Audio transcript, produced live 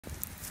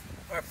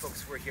Alright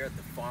folks, we're here at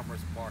the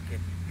Farmers Market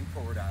in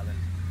Newport, Rhode Island.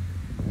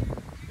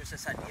 There's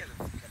this idea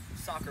that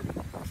soccer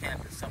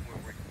camp is somewhere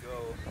where you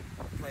go,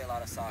 play a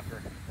lot of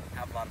soccer,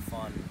 have a lot of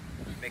fun,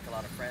 make a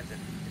lot of friends, and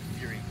in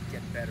theory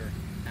get better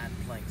at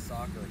playing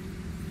soccer.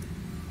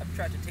 I've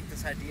tried to take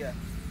this idea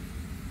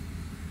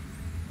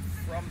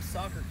from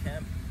soccer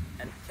camp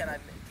and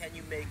can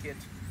you make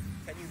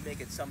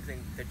it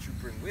something that you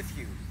bring with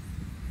you?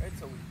 Right?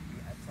 So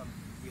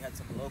we had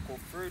some local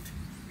fruit,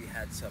 we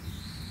had some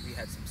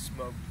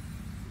smoked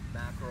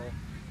mackerel,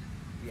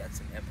 we had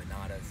some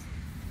empanadas,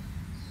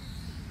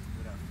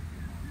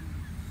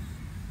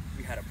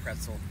 we had a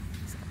pretzel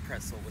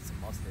with some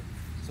mustard.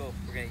 So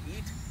we're gonna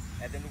eat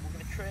and then we're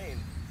gonna train,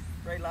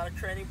 right? A lot of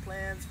training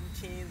plans,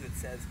 routines. It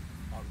says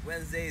on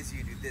Wednesdays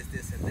you do this,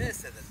 this, and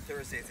this, and then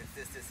Thursdays it's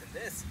this, this, and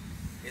this.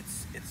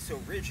 It's so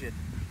rigid,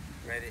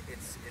 right? It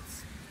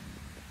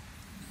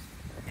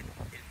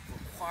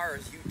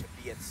requires you to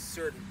be at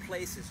certain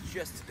places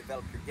just to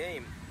develop your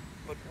game.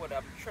 But what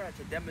I'm trying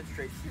to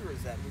demonstrate here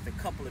is that with a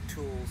couple of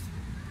tools,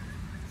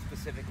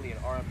 specifically an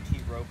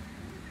RMT rope,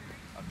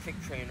 a kick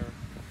trainer,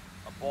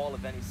 a ball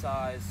of any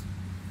size,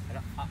 and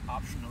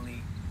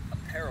optionally a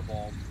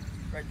paraball,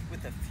 right?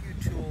 With a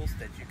few tools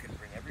that you can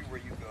bring everywhere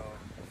you go,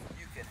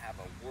 you can have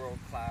a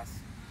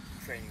world-class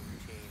training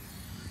routine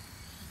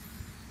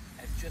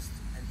and just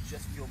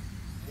feel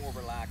more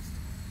relaxed,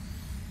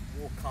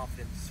 more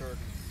confident, certain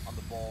on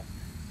the ball,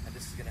 and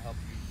this is going to help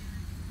you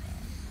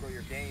grow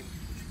your game,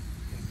 which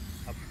can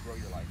help you grow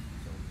your life.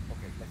 So,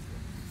 okay, let's go.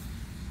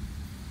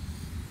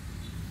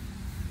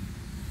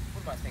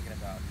 What am I thinking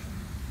about?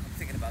 I'm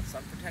thinking about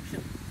sun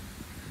protection.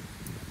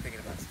 I'm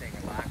thinking about staying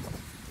relaxed,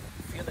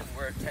 feeling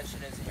where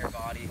tension is in your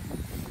body,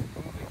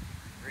 moving,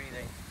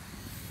 breathing,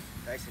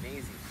 nice and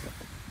easy.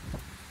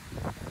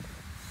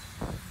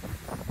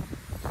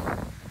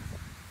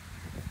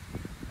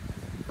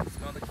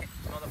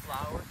 Smell the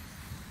flower.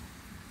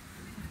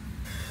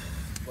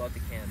 Blow out the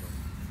candle.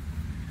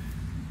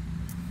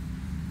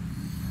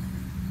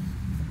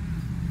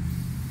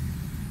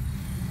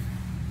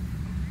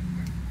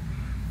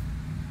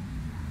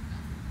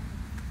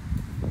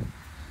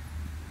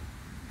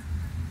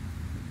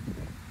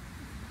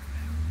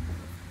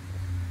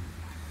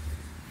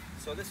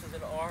 So this is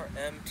an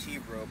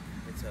RMT rope.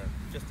 It's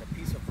just a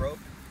piece of rope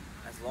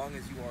as long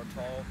as you are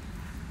tall.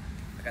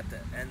 I got the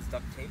ends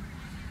duct taped.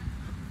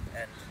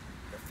 And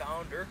the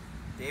founder,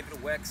 David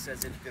Weck,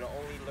 says if you're going to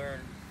only learn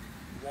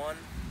one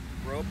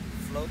rope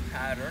float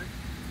pattern,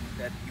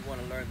 that you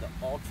want to learn the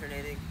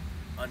alternating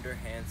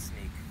underhand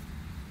sneak.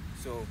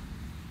 So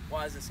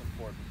why is this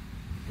important?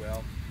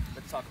 Well,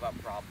 let's talk about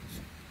problems.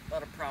 A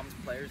lot of problems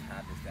players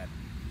have is that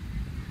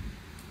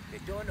they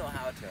don't know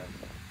how to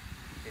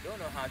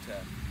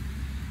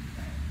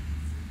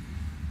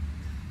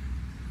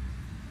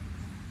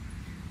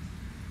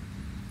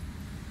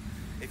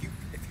if you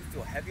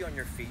feel heavy on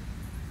your feet,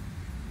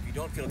 if you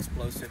don't feel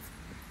explosive,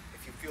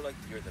 if you feel like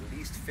you're the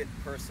least fit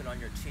person on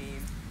your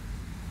team,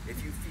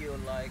 if you feel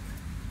like,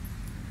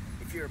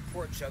 if you're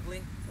poor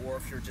juggling, or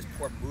if you're just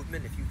poor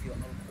movement, if you feel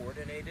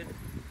uncoordinated,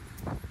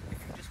 if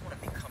you just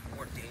want to become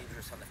more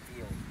dangerous on the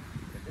field,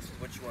 then this is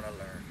what you want to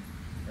learn,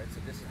 right? So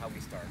this is how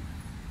we start.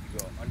 You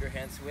go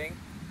underhand swing,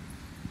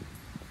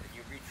 and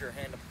you reach your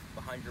hand up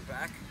behind your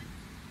back,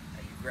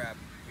 and you grab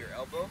your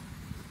elbow,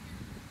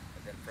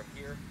 and then from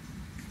here,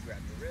 you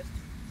grab your wrist,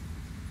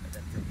 and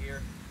then from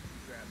here,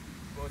 you grab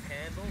both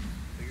handles,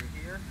 so you're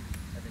here,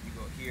 and then you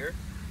go here.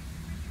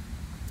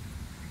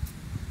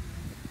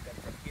 Then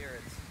from here,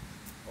 it's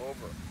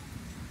over.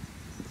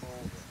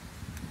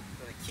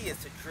 So the key is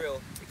to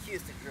drill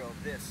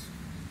this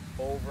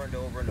over and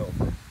over and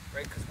over,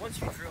 right? Because once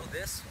you drill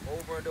this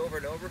over and over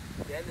and over,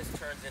 then this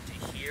turns into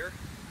here.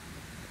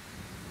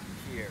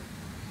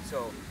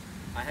 So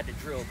I had to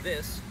drill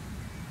this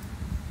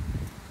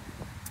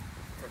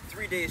for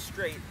 3 days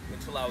straight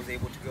until I was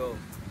able to go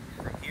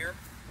from here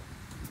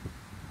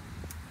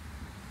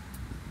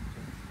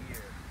to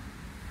here.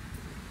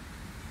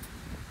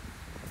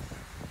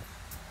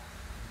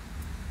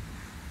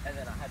 And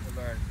then I had to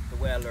learn, the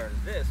way I learned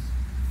this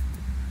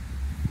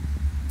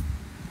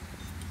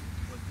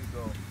was to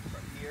go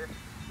from here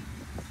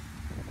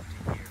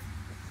to here.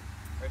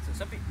 Right? So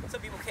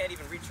some people can't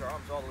even reach their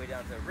arms all the way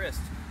down to the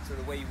wrist. So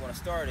the way you want to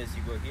start is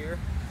you go here,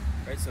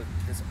 right? So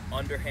this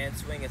underhand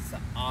swing, it's the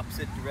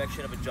opposite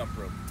direction of a jump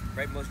rope,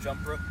 right? Most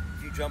jump rope,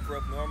 if you jump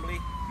rope normally,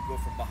 you go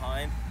from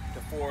behind to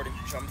forward and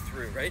you jump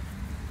through, right?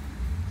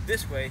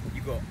 This way,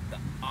 you go the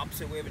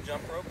opposite way of a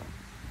jump rope.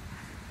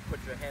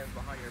 Put your hands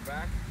behind your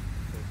back,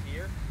 so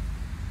here,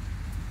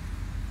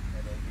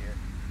 and then here,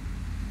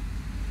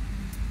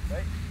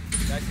 right?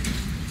 Nice and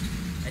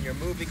easy. And you're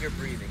moving, you're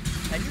breathing.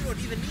 And you don't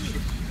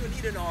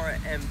need an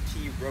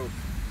RMT rope.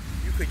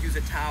 You could use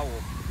a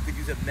towel. You could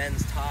use a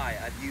men's tie.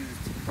 I've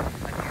used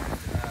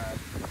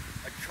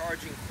a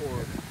charging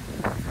cord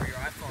for your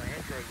iPhone,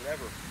 Android,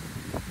 whatever.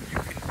 You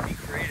can be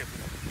creative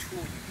with the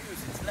tool you use.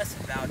 It's less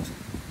about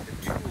the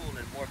tool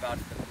and more about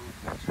the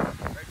movement.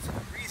 Right? So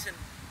the reason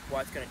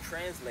why it's going to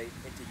translate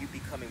into you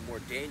becoming more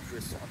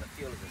dangerous on the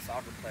field as a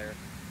soccer player,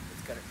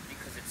 it's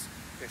because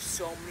there's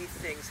so many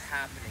things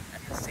happening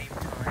at the same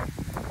time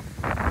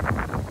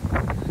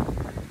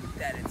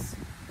that it's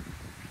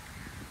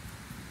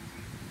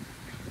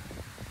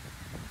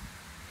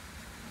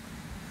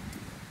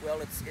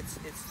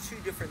two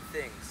different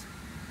things,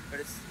 but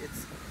it's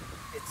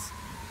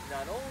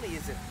not only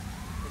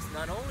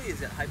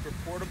is it hyper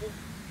portable,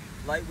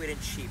 lightweight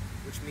and cheap,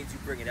 which means you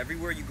bring it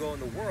everywhere you go in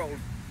the world,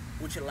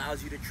 which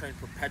allows you to train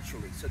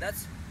perpetually. So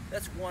that's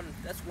one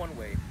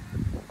way.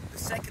 The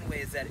second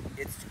way is that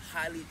it's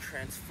highly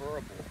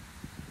transferable,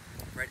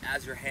 right?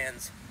 As your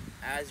hands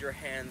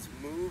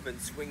move and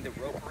swing the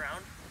rope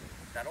around,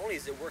 not only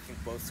is it working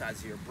both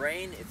sides of your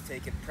brain, it's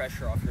taking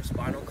pressure off your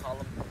spinal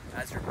column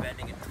as you're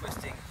bending and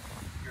twisting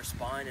your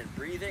spine and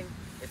breathing.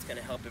 It's going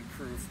to help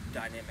improve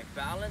dynamic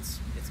balance.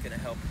 It's going to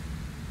help,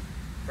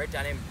 right?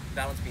 Dynamic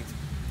balance means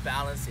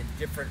balance in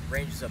different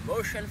ranges of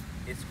motion.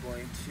 It's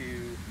going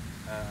to,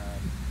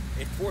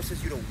 it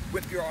forces you to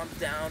whip your arms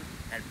down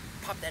and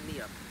pop that knee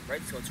up,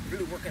 right? So it's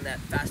really working that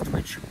fast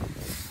twitch,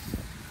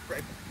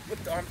 right?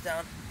 Whip the arms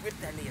down, whip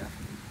that knee up.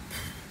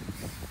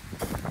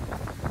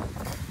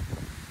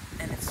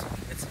 And it's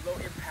low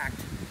impact,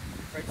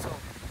 right? So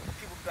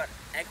people who've got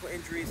ankle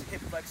injuries,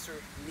 hip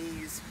flexor,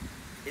 knees,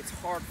 it's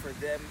hard for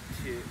them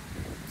to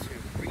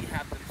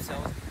rehab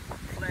themselves,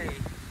 play,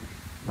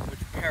 which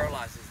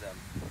paralyzes them,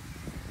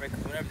 right?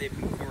 Because whenever they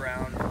move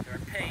around, they're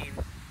in pain,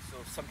 so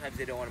sometimes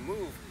they don't want to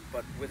move,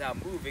 but without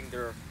moving,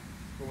 or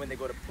when they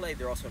go to play,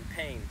 they're also in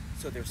pain.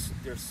 So they're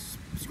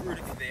screwed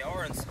if they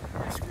are, and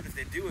they're screwed if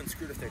they do, and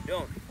screwed if they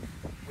don't.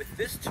 With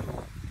this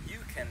tool, you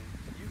can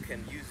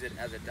use it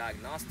as a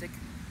diagnostic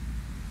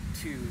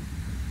to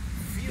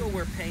feel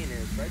where pain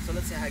is, right? So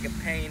let's say I got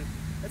pain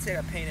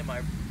in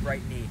my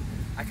right knee.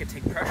 I could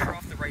take pressure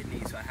off the right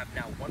knee, so I have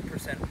now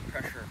 1%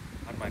 pressure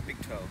on my big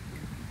toe,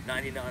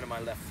 99 on my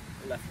left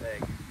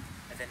leg.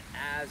 And then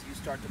as you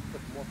start to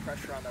put more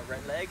pressure on the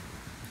right leg,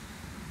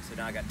 so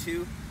now I got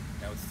 2,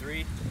 now it's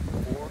 3,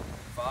 4,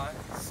 5,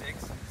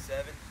 6,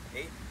 7,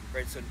 8,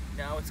 right? So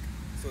now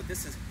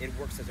it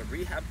works as a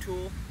rehab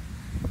tool,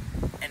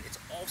 and it's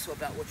also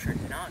about what you're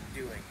not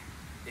doing.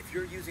 If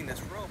you're using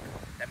this rope,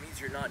 that means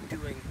you're not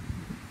doing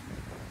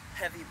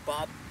heavy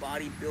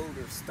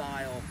bodybuilder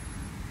style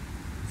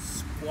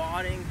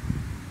squatting,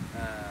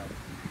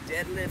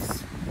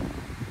 deadlifts,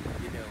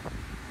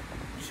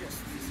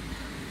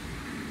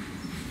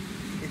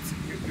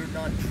 you're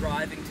not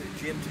driving to the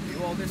gym to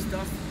do all this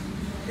stuff.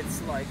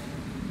 It's like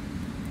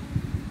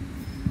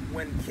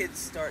when kids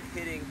start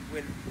hitting,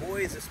 when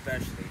boys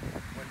especially,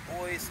 when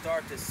boys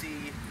start to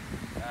see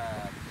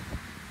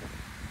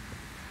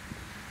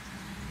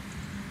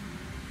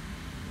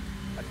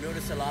I've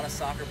noticed a lot of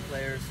soccer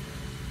players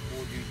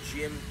will do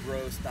gym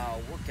bro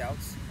style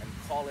workouts and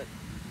call it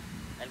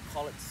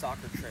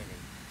soccer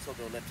training. So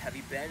they'll lift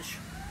heavy bench,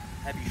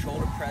 heavy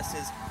shoulder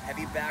presses,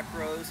 heavy back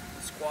rows,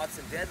 squats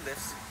and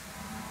deadlifts,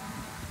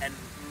 and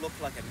look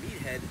like a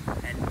meathead,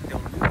 and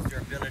they'll lose their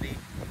ability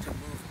to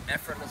move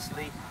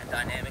effortlessly and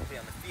dynamically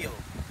on the field.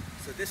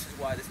 So this is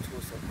why this tool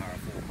is so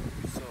powerful.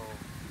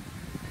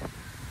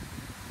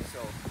 So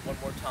one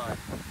more time,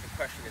 the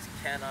question is,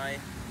 can I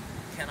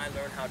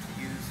learn how to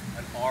use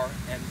an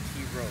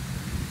RMT rope?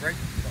 Right?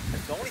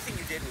 The only thing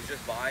you did was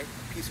just buy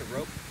a piece of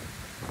rope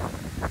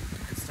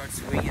and start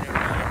swinging it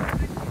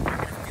around. You're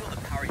going to feel the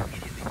power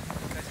immediately,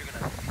 because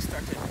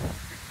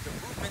the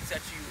movements that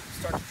you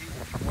start to do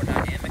will be more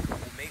dynamic,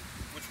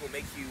 which will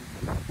make you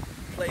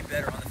play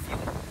better on the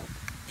field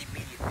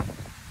immediately.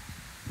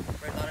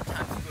 Right? A lot of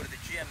times you go to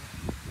the gym,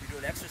 you're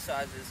doing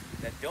exercises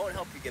that don't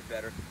help you get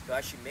better, they're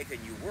actually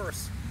making you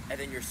worse, and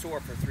then you're sore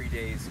for 3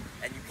 days,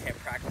 and you can't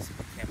practice if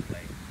you can't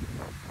play.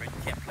 Right?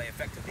 You can't play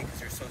effectively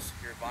because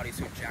your body's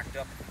so jacked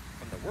up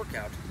from the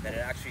workout that it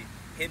actually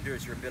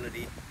hinders your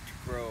ability to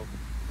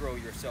grow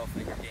yourself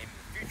and your game in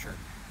the future.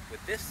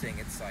 With this thing,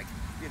 it's like,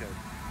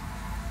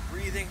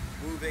 breathing,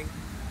 moving,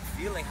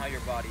 feeling how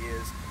your body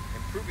is,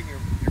 improving your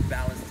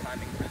balance,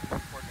 timing,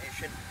 rhythm,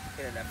 coordination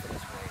in an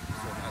effortless way.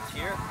 So now it's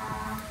here,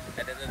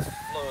 and then this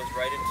flows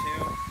right into,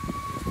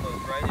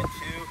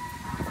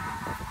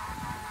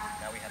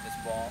 now we have this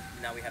ball,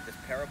 now we have this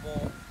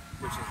parabole,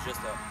 which is just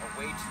a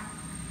weight.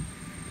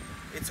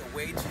 It's a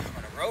weight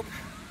on a rope.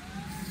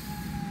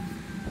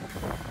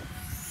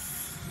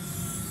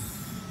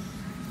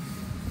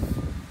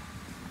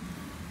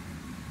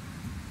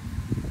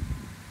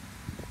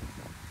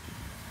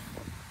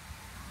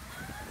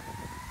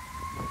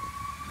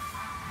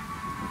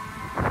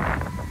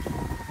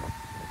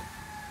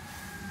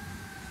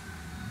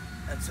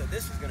 And so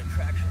this is going to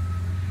traction.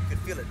 You can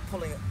feel it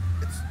pulling.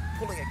 It's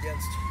pulling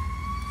against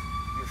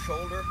your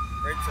shoulder,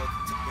 right? So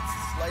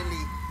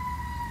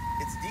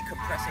it's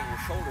decompressing your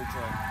shoulder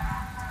joint.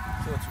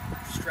 So it's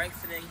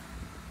strengthening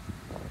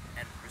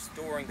and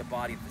restoring the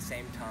body at the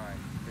same time.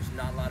 There's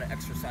not a lot of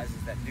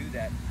exercises that do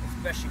that,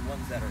 especially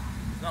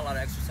there's not a lot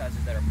of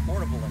exercises that are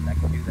portable and that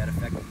can do that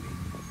effectively.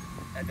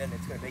 And then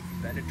it's going to make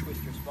you bend and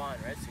twist your spine,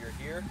 right? So you're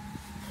here.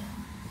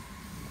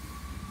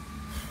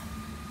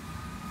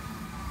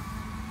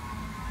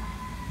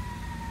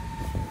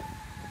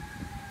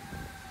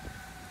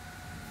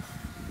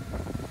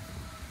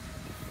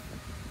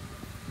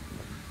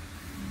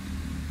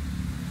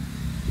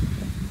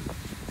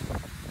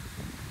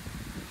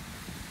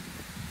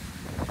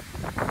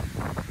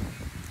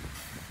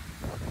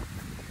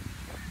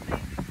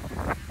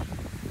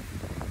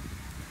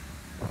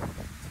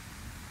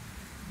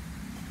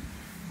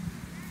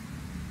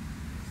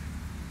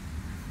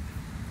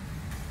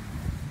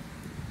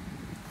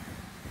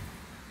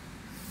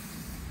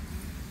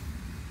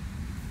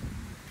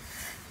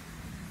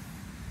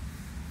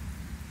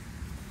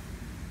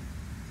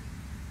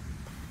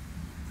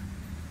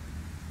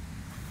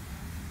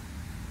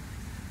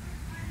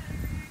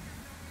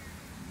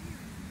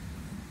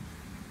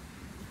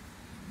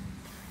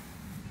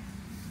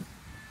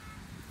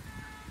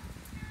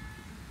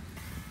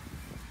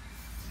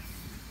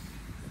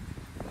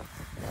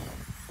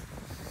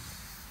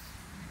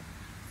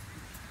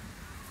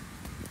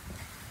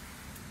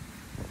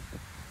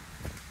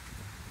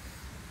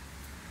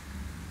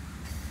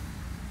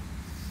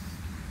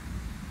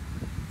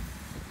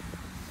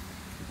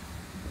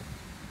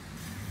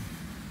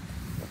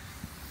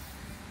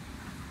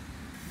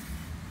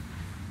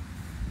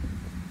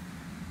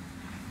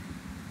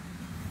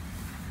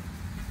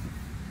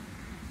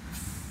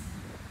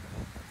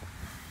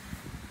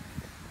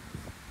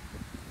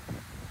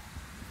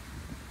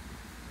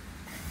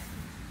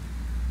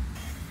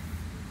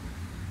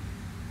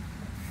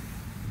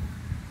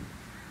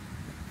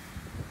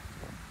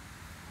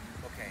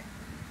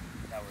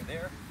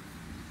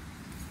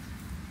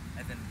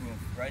 and then boom,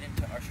 right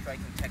into our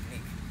striking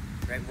technique,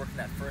 right? Working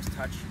that first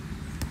touch,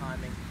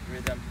 timing,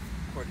 rhythm,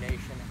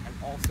 coordination, and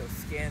also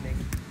scanning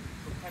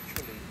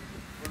perpetually.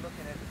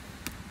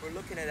 We're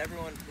looking at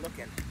everyone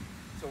looking.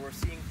 So we're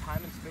seeing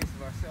time and space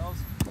of ourselves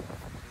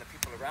and the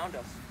people around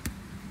us,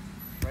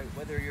 right?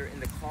 Whether you're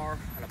in the car,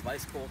 on a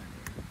bicycle,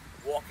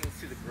 walking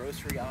through the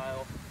grocery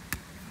aisle,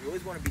 you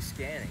always want to be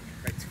scanning,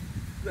 right?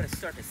 You got to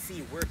start to see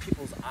where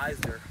people's eyes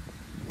are,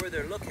 where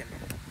they're looking,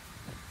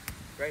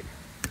 right?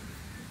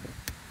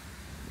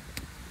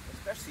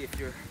 Especially if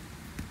you're,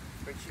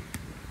 right, you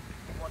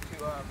want to,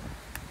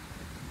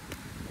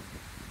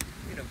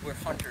 you know, we're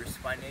hunters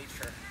by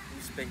nature.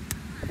 We spend,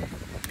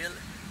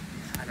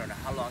 I don't know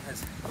how long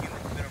has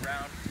humans been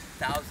around,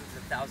 thousands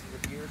and thousands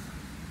of years,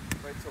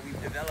 right? So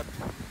we've developed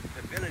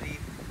the ability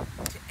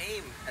to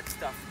aim at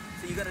stuff.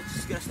 So you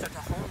just gotta start to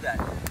hone that.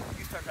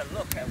 You start to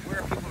look at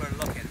where people are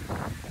looking.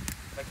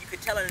 Like you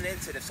could tell in an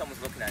instant if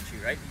someone's looking at you,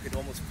 right? You could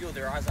almost feel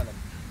their eyes on them.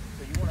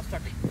 So you want to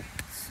start to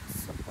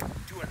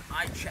do an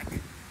eye check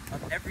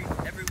of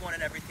everyone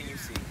and everything you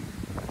see.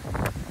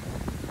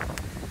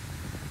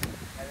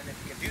 And then if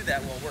you can do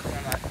that while working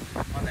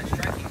on that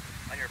striking,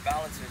 on your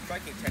balance and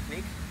striking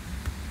technique,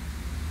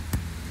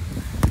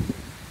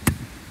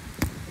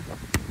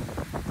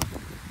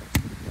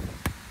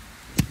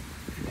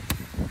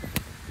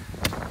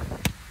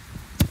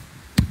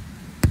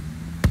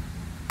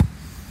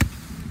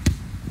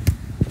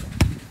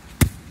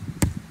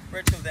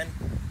 right, so then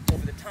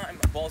over the time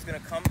a ball's gonna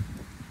come,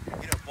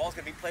 you know, ball's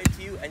gonna be played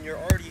to you, and you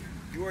already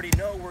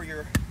know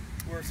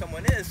where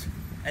someone is,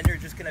 and you're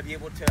gonna be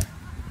able to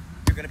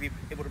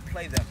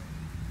play them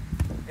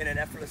in an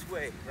effortless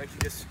way, right?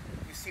 You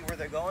see where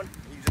they're going,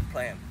 and you just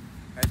play them,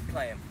 right?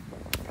 Play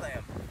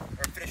them,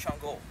 or finish on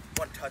goal,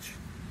 one touch,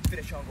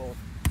 finish on goal,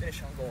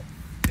 finish on goal,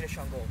 finish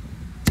on goal,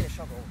 finish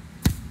on goal,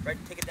 right?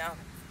 Take it down,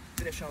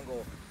 finish on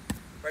goal,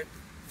 right?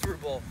 Through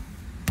ball,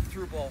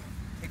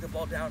 take the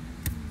ball down,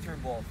 through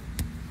ball.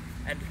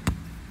 And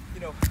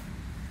you know,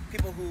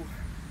 people who,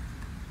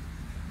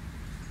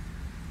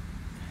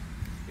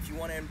 if you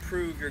want to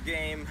improve your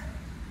game,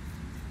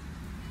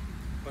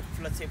 but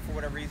let's say for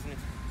whatever reason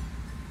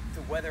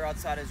the weather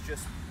outside is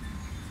just,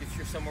 if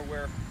you're somewhere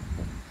where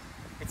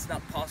it's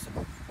not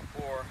possible,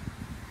 or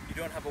you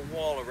don't have a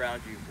wall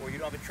around you, or you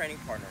don't have a training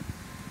partner,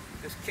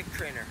 this kick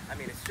trainer, I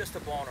mean, it's just a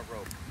ball and a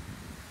rope.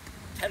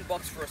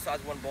 $10 for a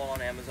size 1 ball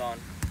on Amazon,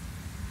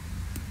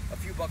 a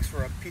few bucks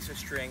for a piece of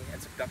string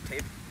and some duct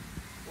tape,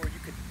 or you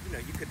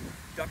could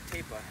duct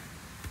tape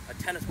a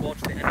tennis ball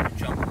to the end of a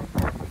jump rope.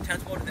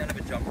 Tennis ball to the end of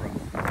a jump rope.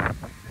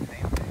 The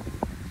same thing.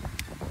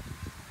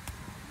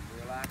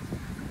 Relax.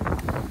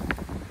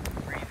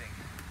 Breathing.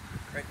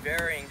 Right,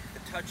 varying the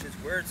touches,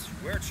 where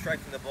it's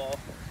striking the ball,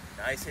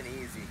 nice and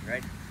easy,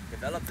 right?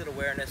 Develop that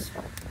awareness,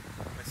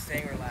 but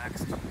staying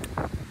relaxed.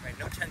 Right,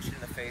 no tension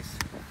in the face.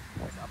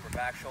 Right, upper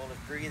back, shoulders,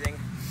 breathing.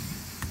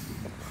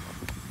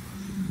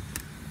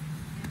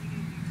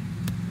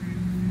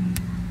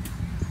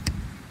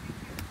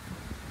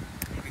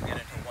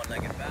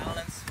 One-legged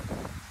balance,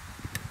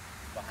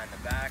 behind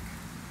the back,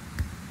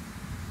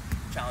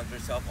 challenge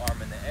yourself,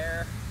 arm in the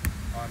air,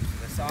 arms to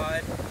the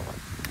side,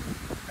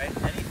 right,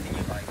 anything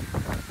you like,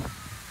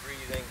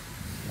 breathing,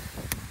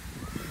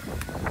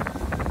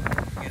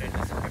 get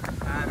into some different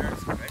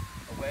patterns, right,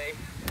 away,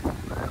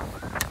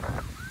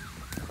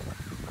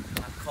 I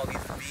call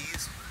these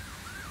V's,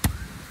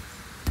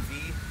 V,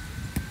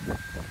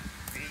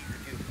 you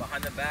could do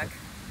behind the back,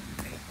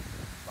 V,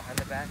 behind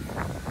the back,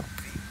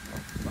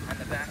 V, behind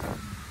the back,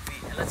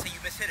 and let's say you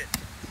mishit it,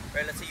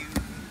 right? Let's say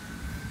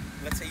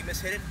you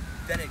mishit it,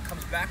 then it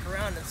comes back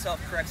around and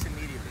self-corrects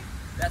immediately.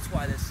 That's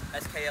why this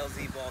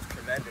SKLZ ball is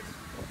tremendous.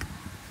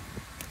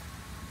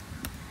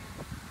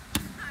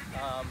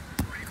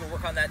 You can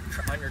work on that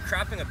on your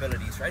trapping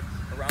abilities, right?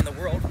 Around the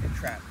world,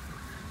 trap.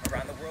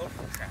 Around the world,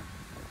 trap.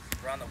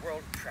 Around the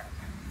world, trap.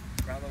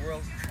 Around the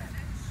world, trap.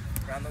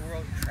 Around the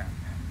world, trap.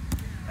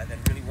 And then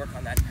really work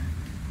on that,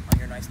 on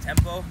your nice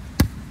tempo.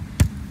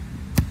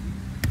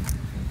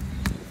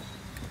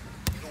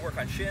 Work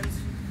on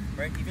shins,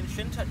 right? Even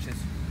shin touches,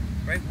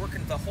 right?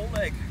 Working the whole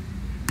leg.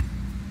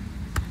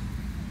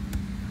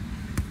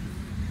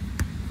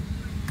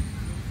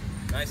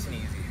 Nice and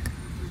easy.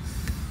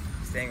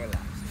 Staying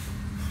relaxed.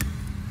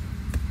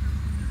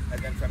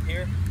 And then from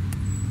here,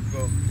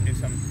 go do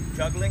some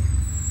juggling.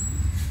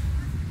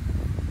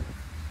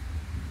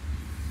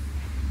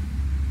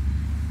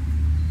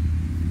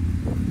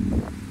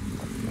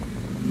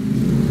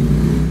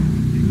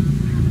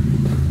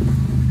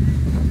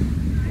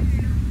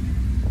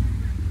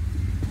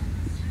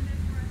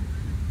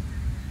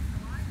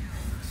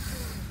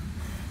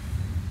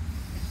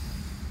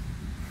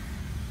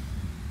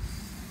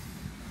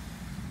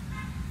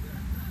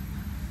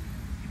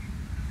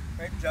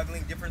 Right?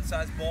 Juggling different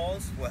size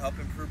balls will help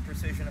improve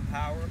precision and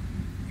power,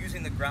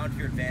 using the ground to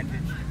your advantage.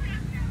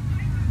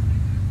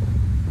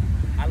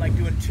 I like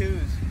doing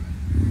twos.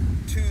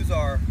 Twos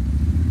are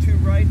 2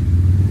 right,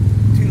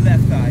 2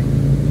 left thigh, 2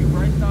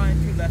 right thigh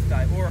and 2 left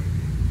thigh, or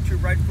 2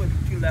 right foot,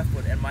 2 left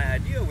foot. And my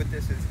idea with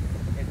this is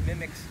it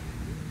mimics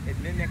It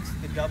mimics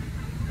the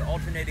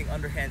alternating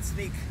underhand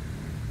sneak,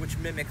 which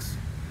mimics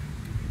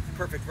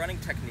perfect running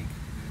technique,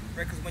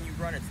 right? Because when you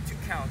run, it's 2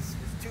 counts,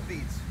 it's 2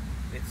 beats.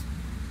 It's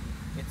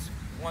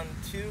 1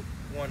 2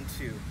 1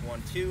 2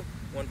 1 2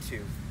 1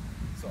 2.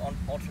 So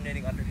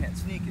alternating underhand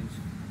sneak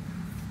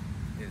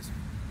is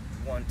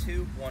 1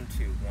 2 1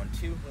 2 1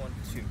 2 1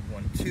 2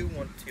 1 2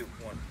 1 2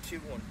 1 2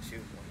 1 2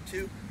 1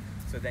 2.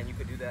 So then you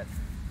could do that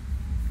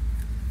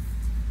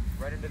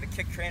right into the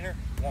kick trainer.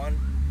 1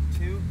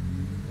 2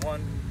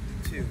 1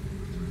 2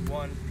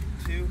 1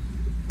 2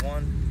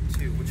 1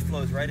 2, which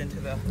flows right into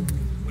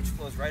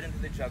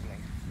the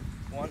juggling.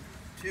 1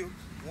 2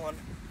 1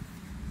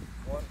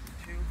 1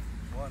 2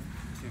 1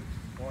 2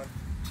 1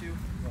 2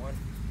 1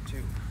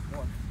 2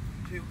 1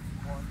 2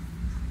 1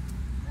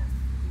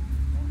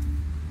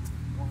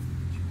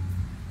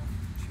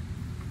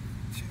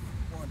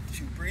 1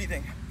 2.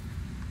 Breathing,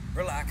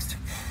 relaxed.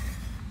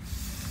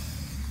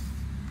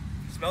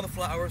 Smell the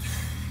flowers,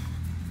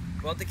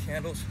 blow out the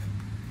candles,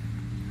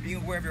 being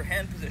aware of your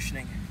hand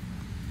positioning.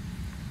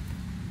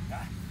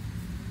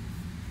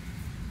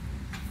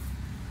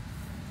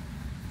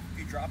 If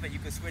you drop it, you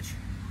can switch.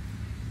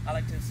 I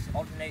like to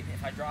alternate.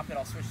 If I drop it,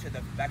 I'll switch to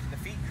the back to the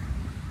feet.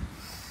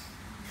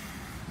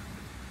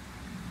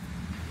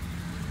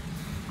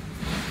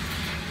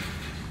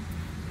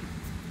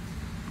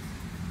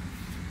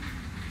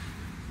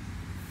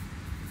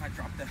 If I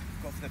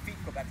go for the feet,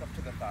 go back up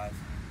to the thighs.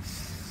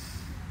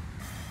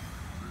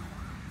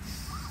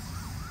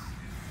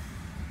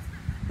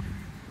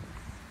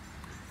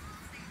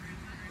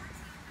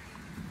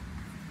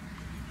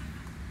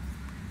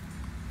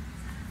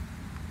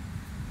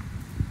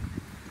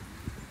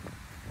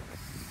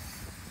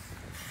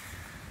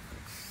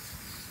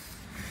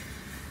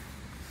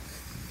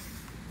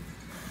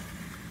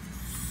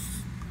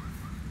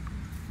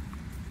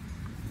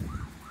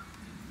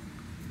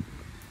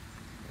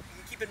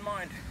 Keep in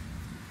mind,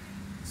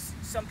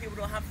 some people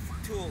don't have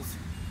tools.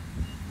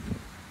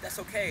 That's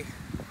okay.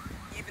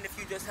 Even if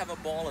you just have a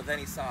ball of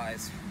any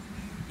size,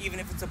 even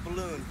if it's a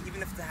balloon,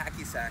 even if it's a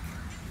hacky sack,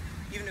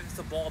 even if it's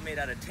a ball made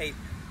out of tape,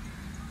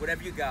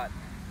 whatever you got,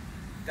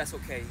 that's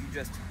okay. You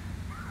just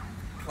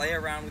play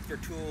around with your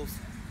tools.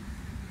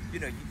 You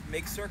know, you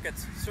make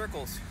circles,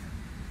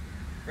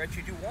 right?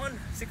 You do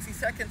 60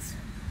 seconds,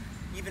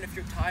 even if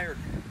you're tired,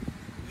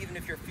 even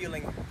if you're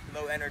feeling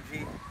low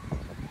energy,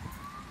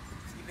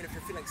 even if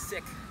you're feeling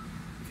sick.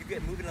 If you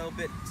get moving a little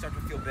bit, start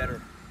to feel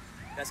better.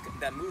 That's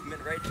that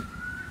movement, right?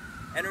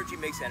 Energy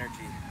makes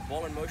energy.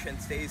 Ball in motion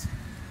stays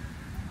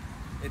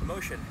in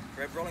motion,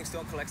 right? Rolling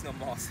stone collects no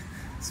moss.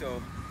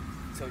 So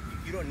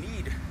you don't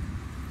need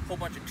a whole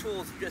bunch of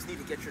tools. You just need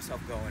to get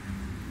yourself going.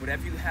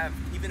 Whatever you have,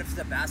 even if it's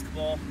a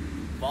basketball,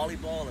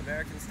 volleyball,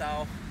 American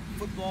style,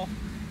 football,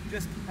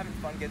 just having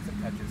fun, getting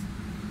some touches.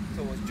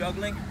 So it was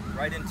juggling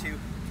right into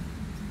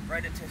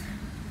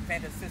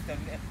Phantom System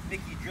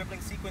Mickey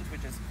dribbling sequence,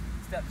 which is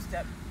step,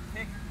 step,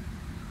 kick,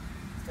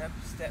 step,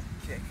 step,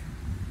 kick,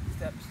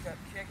 step, step,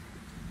 kick,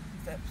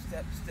 step,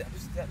 step, step,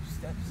 step,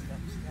 step, step,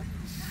 step.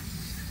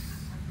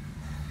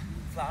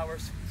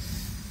 Flowers,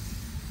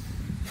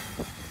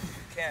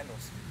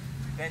 candles.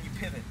 Then you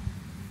pivot.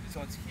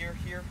 So it's here,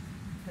 here,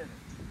 pivot,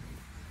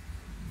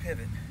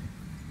 pivot,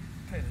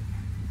 pivot.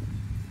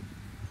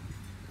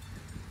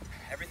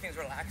 Everything's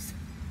relaxed.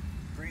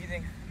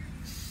 Breathing.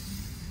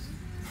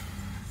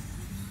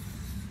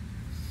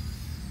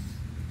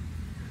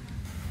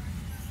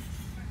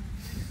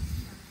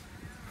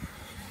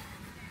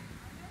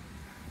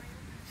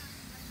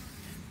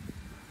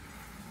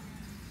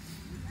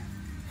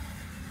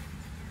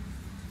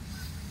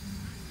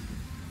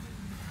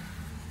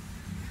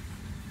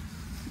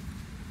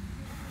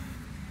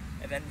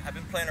 And then I've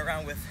been playing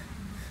around with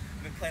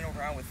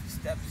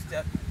step,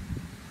 step,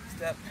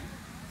 step,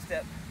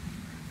 step.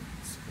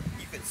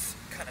 You could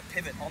kind of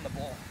pivot on the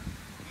ball,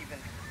 even,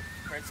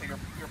 right? So you're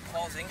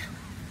pausing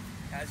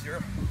as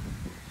you're,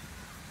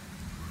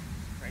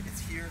 right?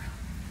 It's here,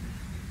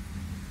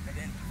 and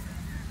then,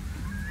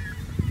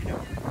 you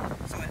know.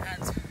 So it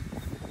adds.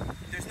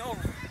 There's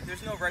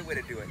no right way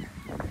to do it.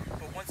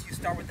 But once you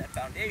start with that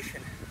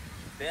foundation,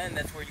 then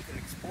that's where you can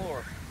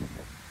explore,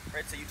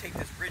 right? So you take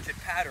this rigid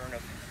pattern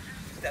of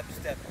step,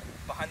 step,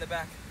 behind the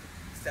back,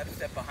 step,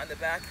 step, behind the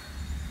back,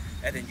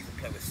 and then you can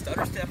play with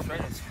stutter steps, right?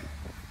 It's,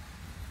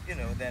 you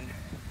know, then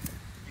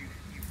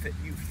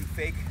you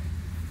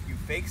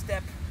fake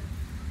step,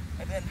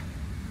 and then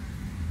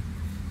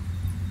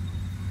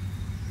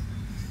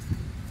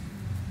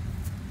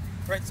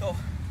right. So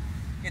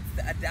it's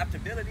the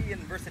adaptability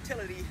and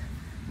versatility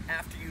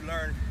after you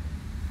learn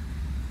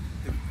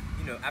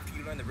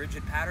the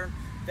rigid pattern.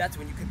 That's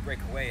when you can break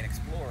away and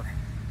explore.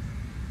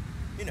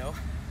 You know,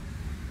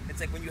 it's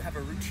like when you have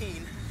a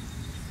routine,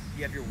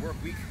 you have your work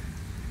week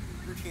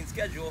routine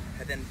schedule,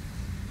 and then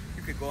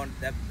you could go on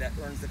that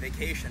earns the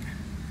vacation.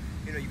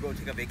 You know, you go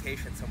take a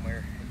vacation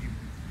somewhere,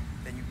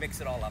 and then you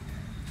mix it all up,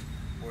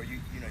 or you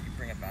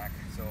bring it back.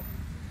 So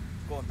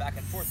going back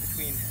and forth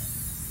between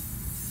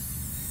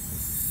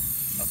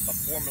a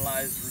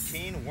formalized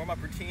routine, a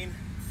warm-up routine,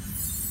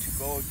 to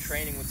go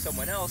training with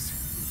someone else,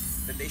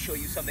 then they show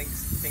you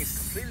things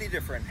completely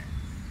different,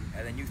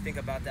 and then you think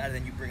about that, and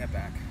then you bring it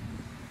back,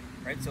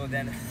 right? So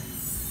then,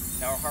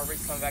 now our heart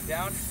rate's coming back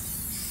down,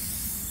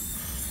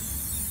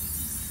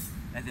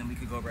 and then we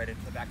could go right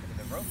into the back of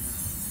the rope.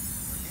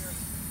 We're here.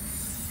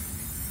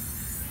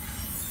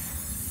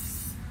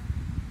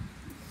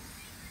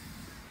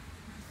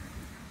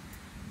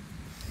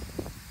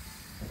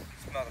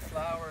 Smell the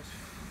flowers.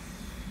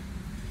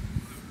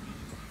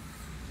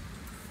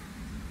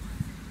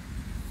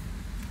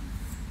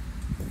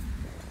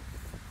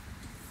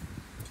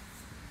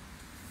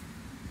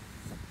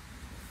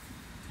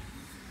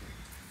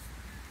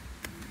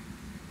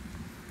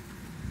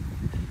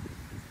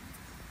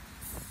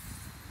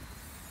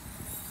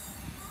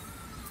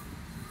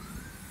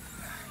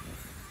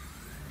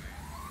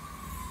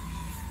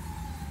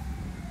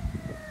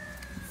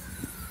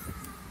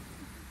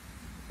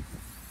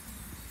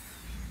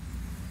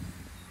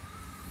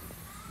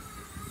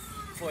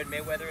 Floyd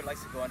Mayweather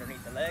likes to go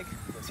underneath the leg,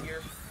 goes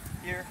here,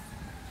 here.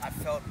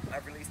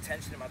 I've released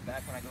tension in my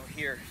back when I go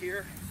here, here.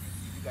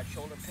 If you've got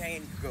shoulder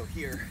pain, you go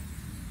here.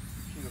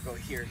 You go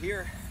here,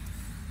 here.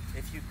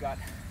 If you've got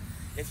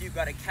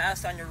a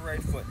cast on your right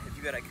foot, if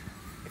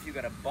you've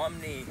got a bum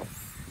knee,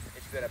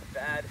 if you've got a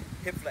bad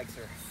hip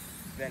flexor,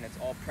 then it's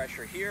all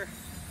pressure here,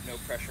 no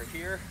pressure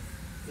here.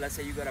 Let's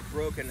say you got a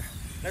broken,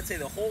 let's say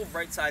the whole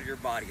right side of your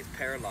body is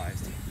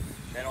paralyzed.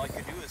 Then all you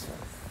can do is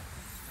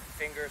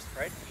fingers,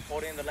 right?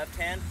 Holding in the left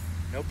hand,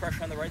 no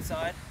pressure on the right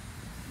side,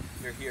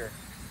 you're here.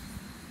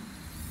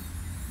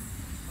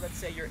 Let's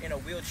say you're in a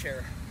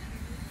wheelchair.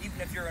 Even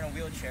if you're in a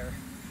wheelchair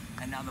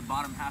and now the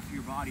bottom half of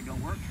your body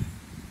don't work,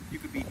 you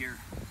could be here.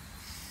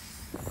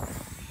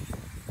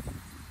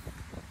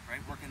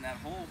 Right? Working that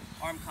whole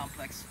arm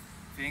complex,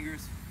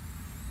 fingers,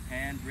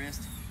 hand,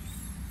 wrist,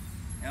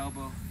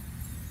 elbow,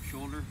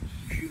 shoulder,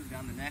 shooting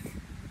down the neck.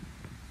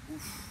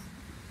 Oof.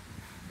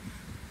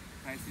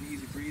 Nice and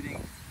easy breathing.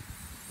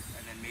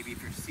 And then maybe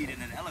if you're seated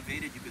and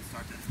elevated, you could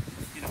start to,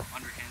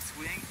 underhand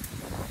swing,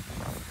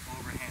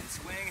 overhand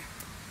swing.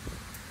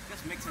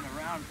 Just mixing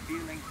around,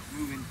 feeling,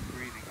 moving,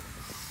 breathing.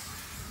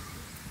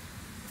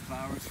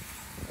 Flowers,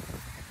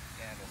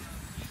 candles.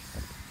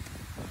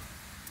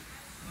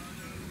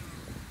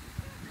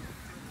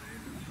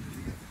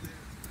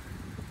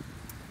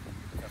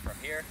 So from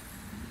here,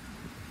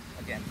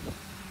 again.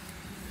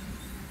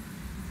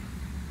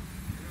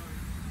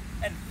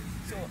 And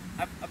so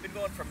I've been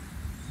going from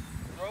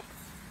rope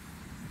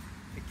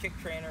to kick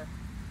trainer,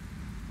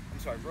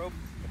 rope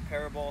to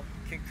parabol,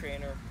 kick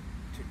trainer,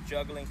 to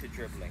juggling, to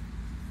dribbling.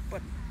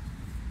 But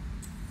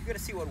you gotta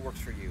see what works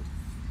for you,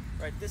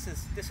 right? This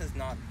is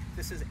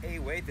a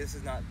way, this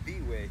is not the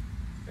way,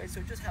 right?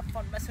 So just have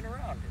fun messing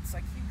around. It's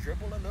like you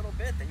dribble a little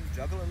bit, then you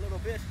juggle a little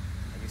bit,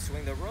 and you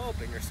swing the rope,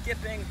 and you're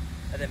skipping,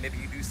 and then maybe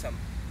you do some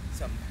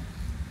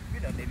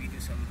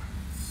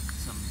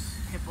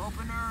hip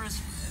openers,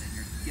 and then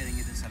you're getting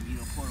into some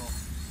uniportal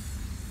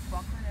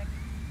squat clinic,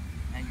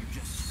 and you're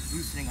just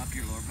loosening up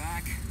your lower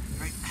back,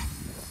 right?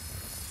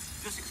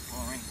 Just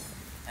exploring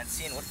and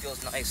seeing what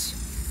feels nice.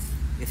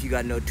 If you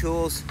got no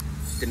tools,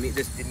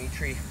 this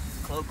Dimitri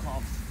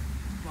Klokov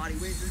body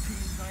weight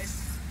routine is nice.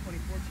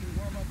 2014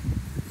 warm-up.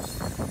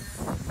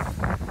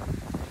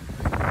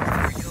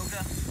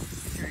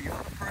 If you're a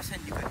yoga person,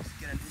 you could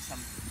get into some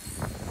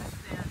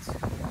handstands,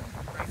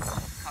 right?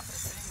 Cup the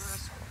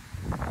fingers,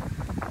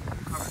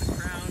 cover the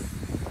crown,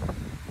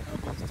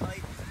 elbows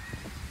tight,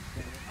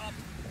 bring it up.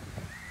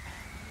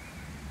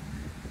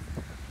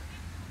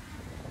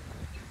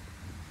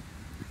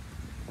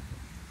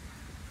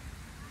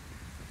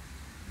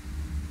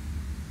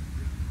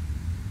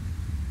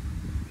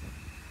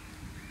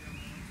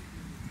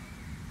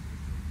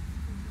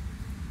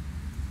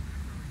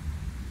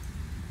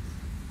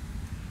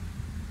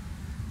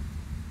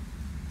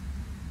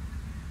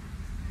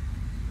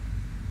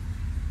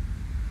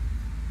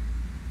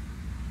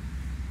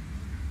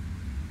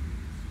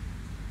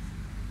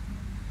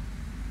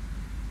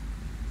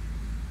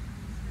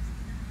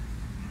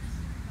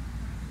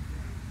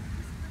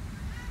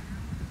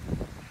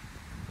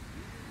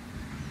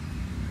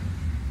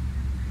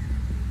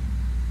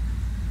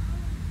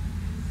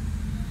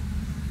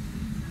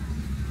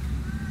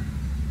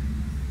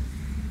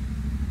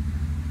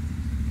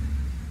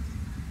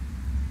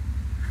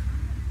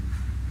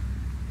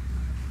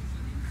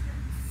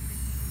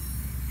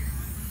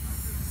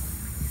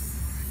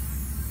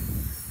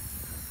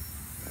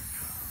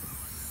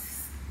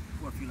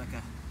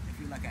 If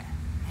you like a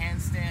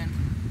handstand,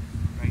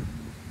 right?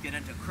 Get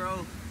into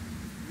crow.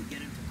 You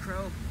get into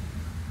crow.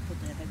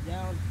 Put that head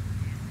down.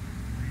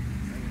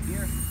 Right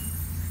here.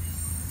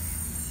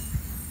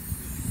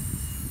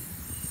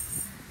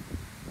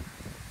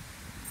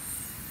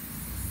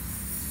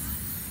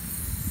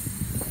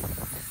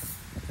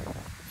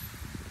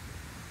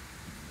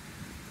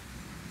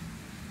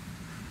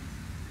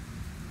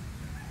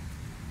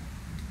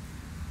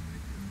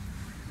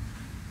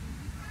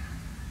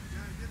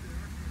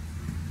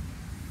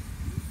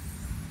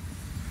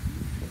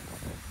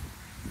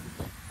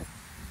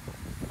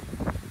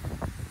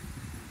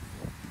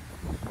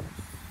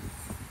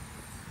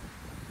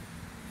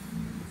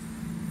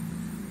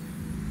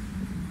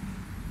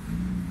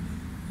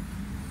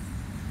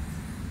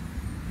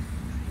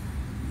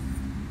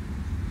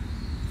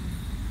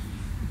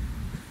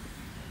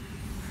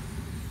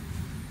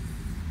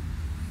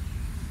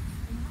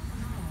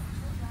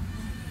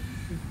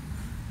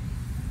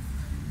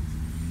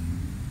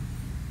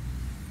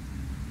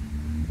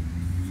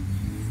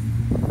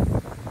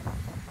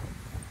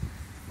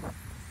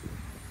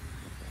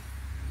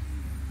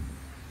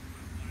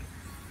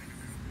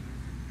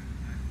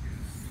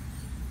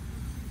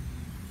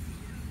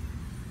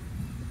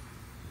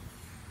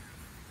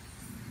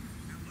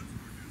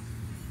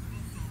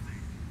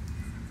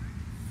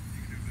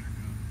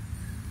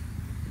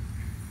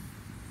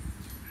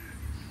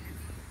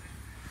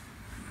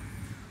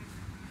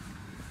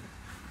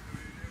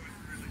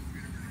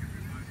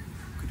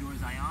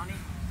 Ziani,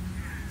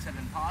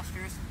 7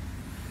 postures.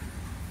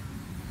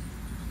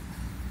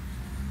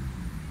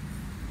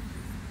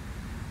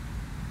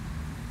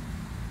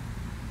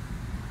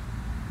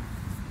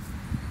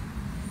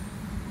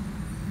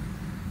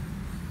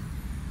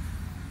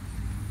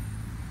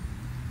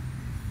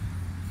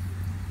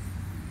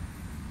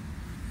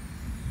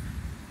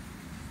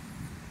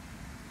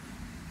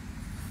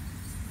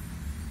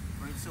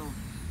 Right, so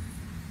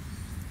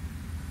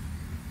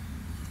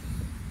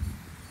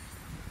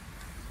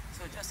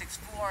just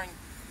exploring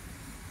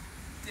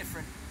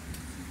different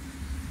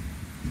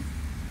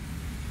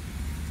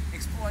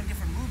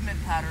movement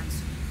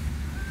patterns,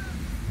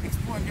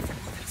 exploring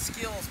different movement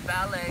skills,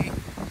 ballet,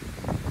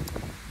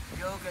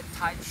 yoga,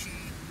 tai chi,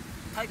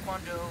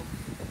 taekwondo,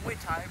 Muay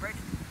Thai, right?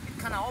 It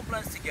kind of all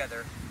blends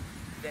together.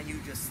 Then you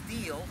just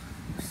steal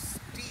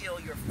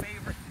your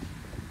favorite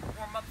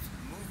warm-ups,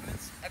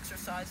 movements,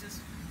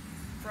 exercises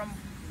from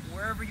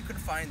wherever you can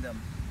find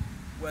them.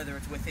 Whether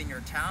it's within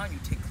your town, you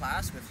take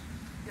class with,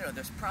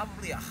 there's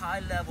probably a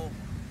high-level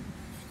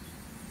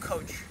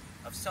coach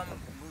of some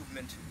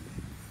movement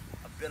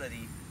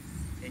ability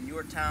in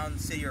your town,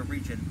 city, or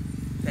region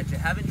that you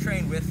haven't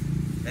trained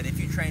with, that if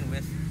you train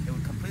with, it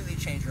would completely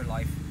change your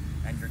life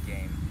and your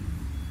game.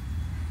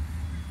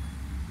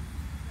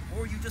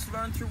 Or you just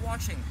learn through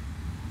watching,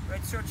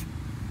 right? Search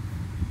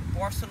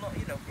Barcelona,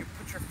 you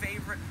put your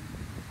favorite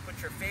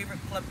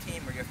club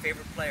team or your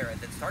favorite player,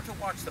 and then start to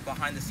watch the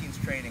behind-the-scenes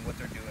training, what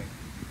they're doing.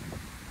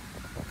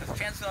 Because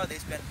chances are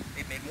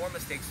they've made more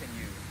mistakes than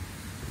you.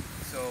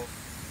 So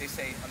they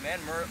say a man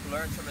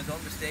learns from his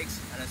own mistakes,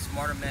 and a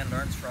smarter man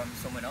learns from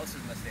someone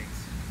else's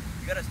mistakes.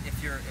 You gotta,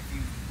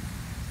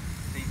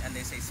 and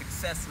they say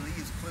success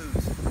leaves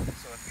clues.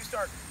 So if you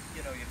start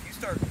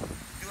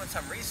doing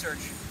some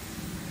research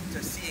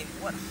to seeing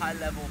what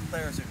high-level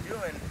players are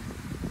doing,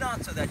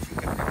 not so that you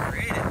can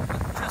recreate it, but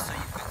just so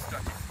you can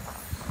start to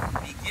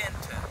begin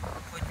to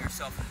put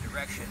yourself in the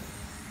direction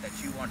that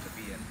you want to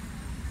be in.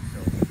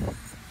 So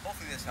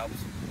hopefully this helps.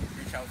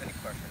 Reach out with any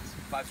questions.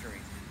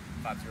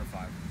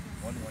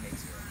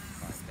 508-505-1180.